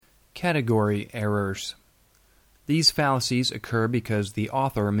Category errors. These fallacies occur because the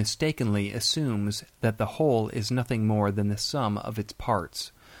author mistakenly assumes that the whole is nothing more than the sum of its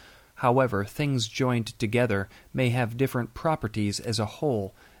parts. However, things joined together may have different properties as a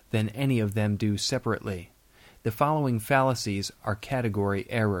whole than any of them do separately. The following fallacies are category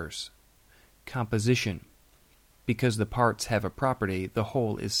errors. Composition. Because the parts have a property, the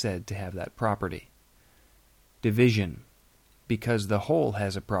whole is said to have that property. Division. Because the whole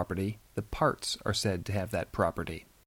has a property, the parts are said to have that property.